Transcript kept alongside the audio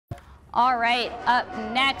All right, up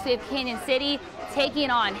next we have Canon City taking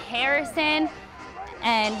on Harrison.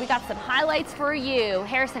 And we got some highlights for you.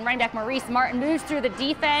 Harrison running back Maurice Martin moves through the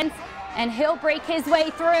defense and he'll break his way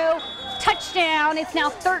through. Touchdown, it's now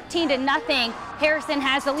 13-0. Harrison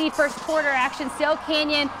has the lead first quarter action still.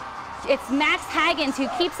 Canyon, it's Max Haggins who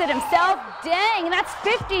keeps it himself. Dang, and that's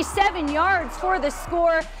 57 yards for the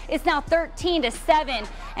score. It's now 13-7.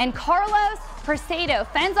 And Carlos Persado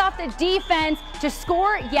fends off the defense to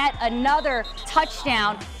score yet another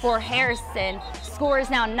touchdown for Harrison. Score is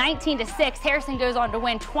now 19-6. Harrison goes on to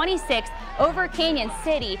win 26 over Canon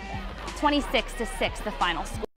City, 26-6 the final score.